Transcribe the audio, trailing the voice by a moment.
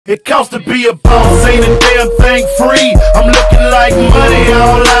It costs to be a boss, ain't a damn thing free. I'm looking like money,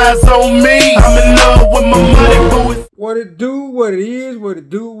 all eyes on me. I'm in love with my money, boy. What it do, what it is, what it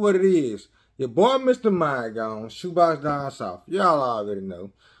do, what it is. Your boy Mr. Mind Gone, Shoebox Down South. Y'all already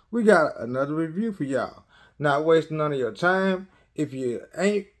know. We got another review for y'all. Not wasting none of your time. If you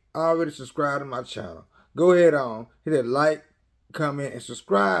ain't already subscribed to my channel, go ahead on, hit that like, comment, and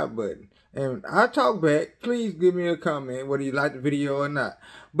subscribe button. And I talk back. Please give me a comment whether you like the video or not.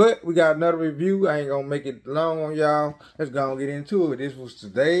 But we got another review. I ain't gonna make it long on y'all. Let's go and get into it. This was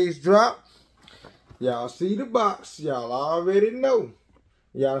today's drop. Y'all see the box. Y'all already know.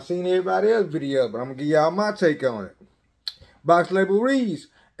 Y'all seen everybody else's video, but I'm gonna give y'all my take on it. Box label reads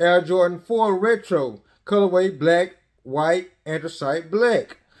Air Jordan 4 Retro, colorway black, white, anthracite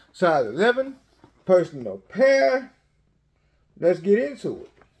black, size 11, personal pair. Let's get into it.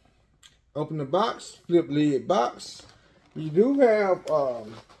 Open the box, flip lid box. You do have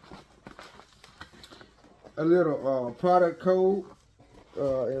a little product code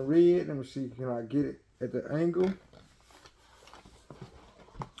in red. Let me see, can I get it at the angle?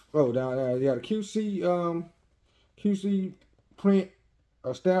 Oh, down there, you got a QC print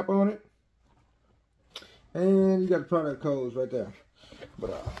stamp on it, and you got the product codes right there.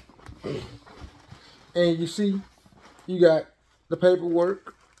 But and you see, you got the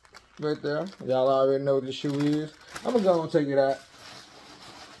paperwork right there. Y'all already know what this shoe is. I'm gonna go and take it out.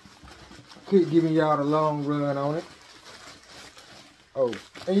 Keep giving y'all the long run on it. Oh,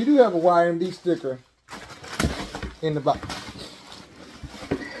 and you do have a YMD sticker in the box.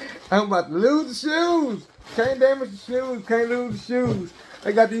 I'm about to lose the shoes. Can't damage the shoes. Can't lose the shoes.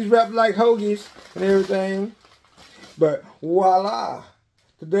 They got these wrapped like hoagies and everything. But voila.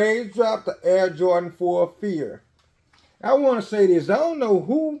 Today's drop, the Air Jordan 4 Fear. I want to say this. I don't know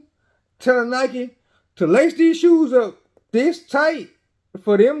who telling Nike to lace these shoes up this tight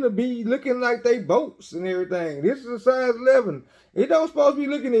for them to be looking like they boats and everything. This is a size 11. It don't supposed to be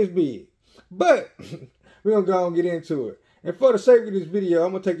looking this big. But we're going to go and get into it. And for the sake of this video, I'm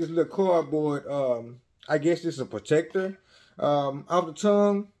going to take this little cardboard, I guess this is a protector, off the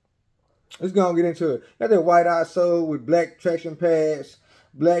tongue. Let's go and get into it. Got that white outsole with black traction pads,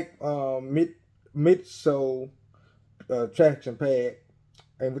 black midsole traction pad.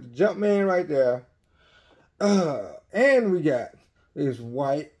 And with the Jumpman right there. And we got this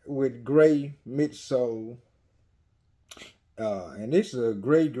white with gray midsole. And this is a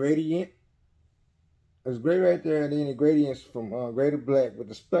gray gradient. It's gray right there, and then the gradients from gray to black with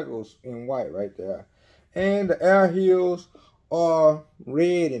the speckles in white right there. And the air heels are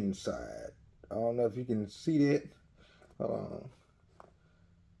red inside. I don't know if you can see that. Hold on.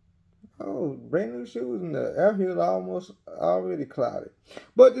 Oh, brand new shoes, and the air heel almost already clouded.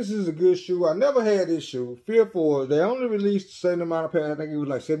 But this is a good shoe. I never had this shoe. Fear 4. They only released a certain amount of pairs. I think it was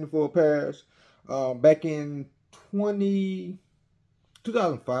like 74 pairs back in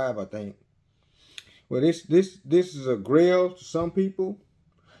 2005, I think. Well, this is a grail to some people.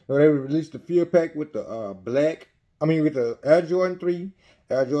 You know, they released the Fear Pack with the with the Air Jordan 3,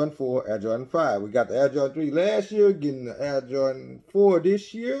 Air Jordan 4, Air Jordan 5. We got the Air Jordan 3 last year, getting the Air Jordan 4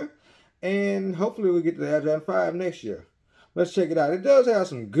 this year, and hopefully we'll get the Air Jordan 5 next year. Let's check it out. It does have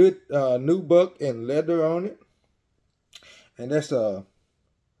some good nubuck and leather on it, and that's a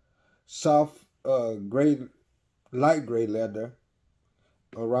soft gray, light gray leather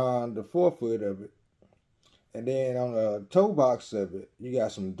around the forefoot of it. And then on the toe box of it, you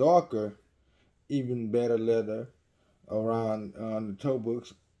got some darker, even better leather around the toe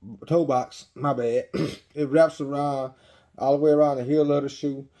box. My bad. It wraps around all the way around the heel of the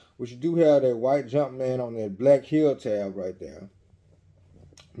shoe, which you do have that white Jumpman on that black heel tab right there.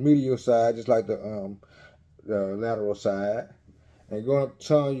 Medial side, just like the lateral side. And going up the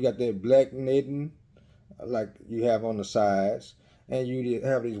tongue, you got that black knitting like you have on the sides. And you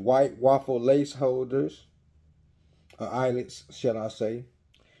have these white waffle lace holders. Eyelets, shall I say.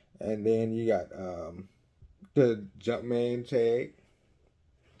 And then you got the Jumpman tag.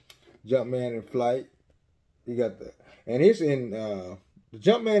 Jumpman in flight. You got and it's in, the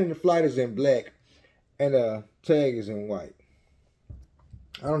Jumpman in the flight is in black. And the tag is in white.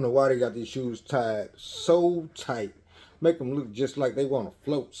 I don't know why they got these shoes tied so tight. Make them look just like they want to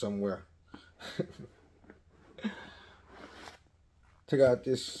float somewhere. Take out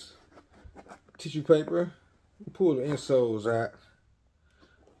this tissue paper. Pull the insoles out.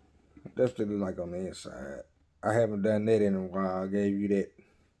 That's what they look like on the inside. I haven't done that in a while. I gave you that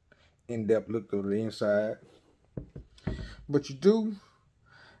in-depth look of the inside. But you do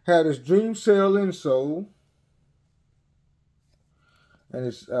have this Dream Cell insole. And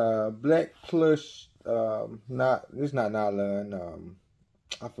it's black plush, it's not nylon,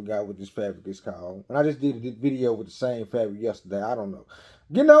 I forgot what this fabric is called. And I just did a video with the same fabric yesterday. I don't know.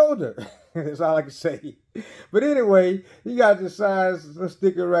 Getting older. That's all I can say. But anyway, you got the size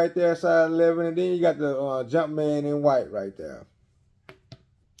sticker right there, size 11. And then you got the Jumpman in white right there.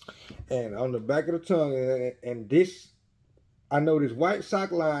 And on the back of the tongue, and this, I know this white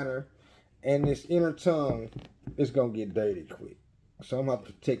sock liner and this inner tongue is going to get dirty quick. So I'm going to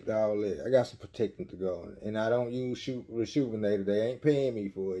protect all that. I got some protecting to go on. And I don't use Rejuvenator. They ain't paying me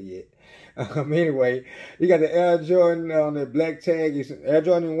for it yet. Anyway, you got the Air Jordan on the black tag. Air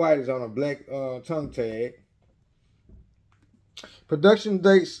Jordan in white is on a black tongue tag. Production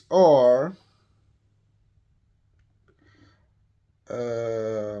dates are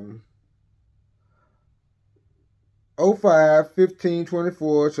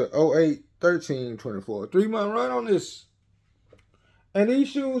 05/15/24 to 08/13/24. 3-month run on this. And these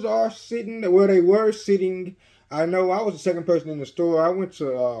shoes are sitting where they were sitting. I know I was the second person in the store. I went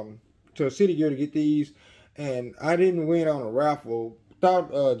to City Gear to get these, and I didn't win on a raffle.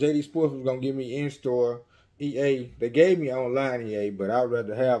 Thought JD Sports was gonna give me in-store EA. They gave me online EA, but I'd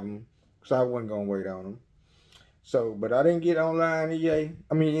rather have them because I wasn't gonna wait on them. So, but I didn't get online EA.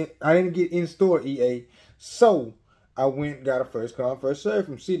 I mean, I didn't get in-store EA. So I went and got a first come first serve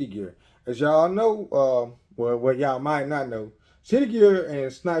from City Gear. As y'all know, well, what y'all might not know, City Gear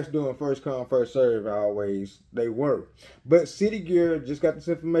and Snipes doing first come first serve always. They were, but City Gear just got this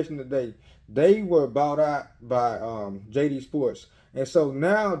information today. They were bought out by JD Sports, and so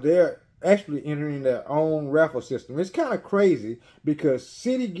now they're actually entering their own raffle system. It's kind of crazy because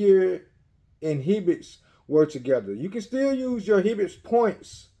City Gear and Hibbets were together. You can still use your Hibbets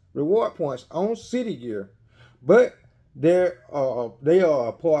points, reward points on City Gear, but they are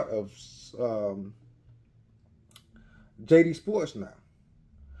a part of JD Sports now.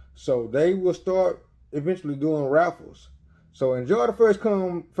 So they will start eventually doing raffles. So enjoy the first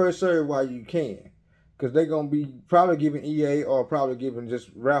come, first serve while you can. Because they're going to be probably giving EA or probably giving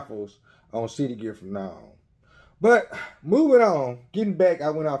just raffles on City Gear from now on. But moving on, getting back, I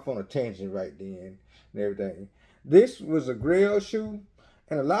went off on a tangent right then and everything. This was a Grail shoe.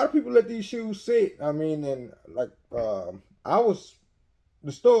 And a lot of people let these shoes sit. I mean, and like, the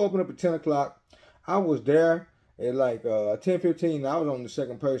store opened up at 10 o'clock. I was there at like 10:15. I was on the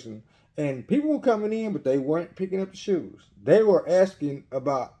second person. And people were coming in, but they weren't picking up the shoes. They were asking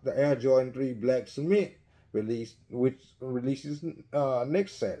about the Air Jordan 3 Black Cement release, which releases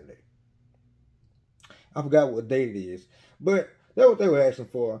next Saturday. I forgot what date it is. But that's what they were asking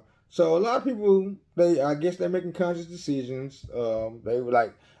for. So a lot of people, I guess they're making conscious decisions. They were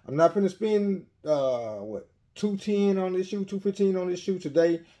like, I'm not going to spend, $210 on this shoe, $215 on this shoe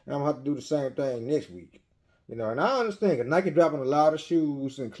today, and I'm going to have to do the same thing next week. You know, and I understand, because Nike dropping a lot of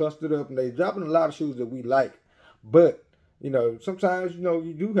shoes and clustered up, and they dropping a lot of shoes that we like. But, you know, sometimes, you know,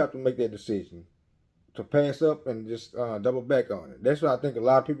 you do have to make that decision to pass up and just double back on it. That's what I think a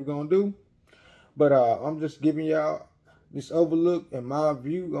lot of people are going to do. But I'm just giving y'all this overlook and my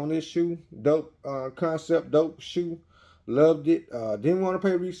view on this shoe. Dope concept, dope shoe. Loved it. Didn't want to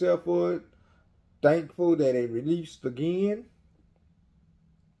pay resale for it. Thankful that it released again.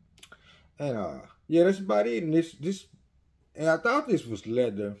 And yeah, that's about it. And and I thought this was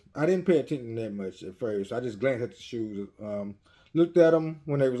leather. I didn't pay attention that much at first. I just glanced at the shoes. Looked at them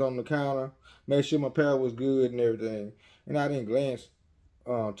when they was on the counter. Made sure my pair was good and everything. And I didn't glance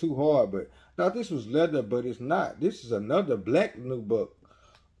too hard, but I thought this was leather, but it's not. This is another black nubuck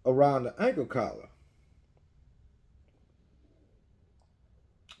around the ankle collar.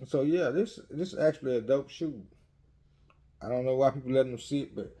 So yeah, this is actually a dope shoe. I don't know why people let them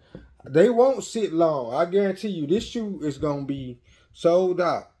sit, but they won't sit long. I guarantee you, this shoe is gonna be sold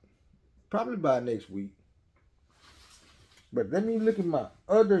out probably by next week. But let me look at my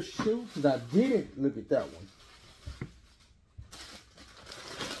other shoe, because I didn't look at that one.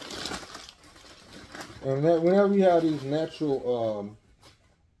 And that whenever you have these natural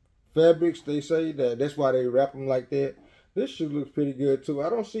fabrics, they say that's why they wrap them like that. This shoe looks pretty good too. I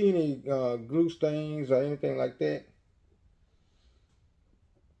don't see any glue stains or anything like that.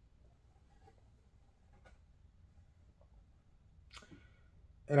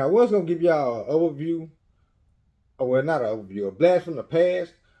 And I was going to give y'all an overview, or well, not an overview, a blast from the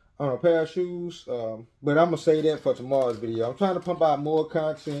past on a pair of shoes. But I'm going to say that for tomorrow's video. I'm trying to pump out more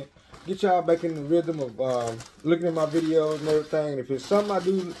content, get y'all back in the rhythm of looking at my videos and everything. And if it's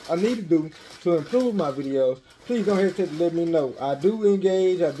something I need to do to improve my videos, please don't hesitate to let me know. I do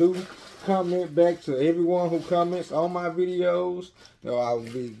engage, I do comment back to everyone who comments on my videos. You know, I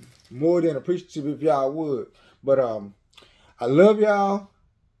would be more than appreciative if y'all would. But I love y'all.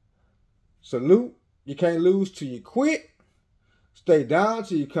 Salute. You can't lose till you quit. Stay down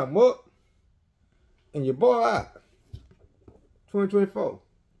till you come up. And your boy out. 2024.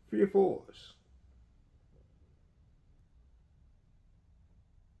 3 or 4s.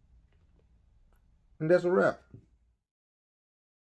 And that's a wrap.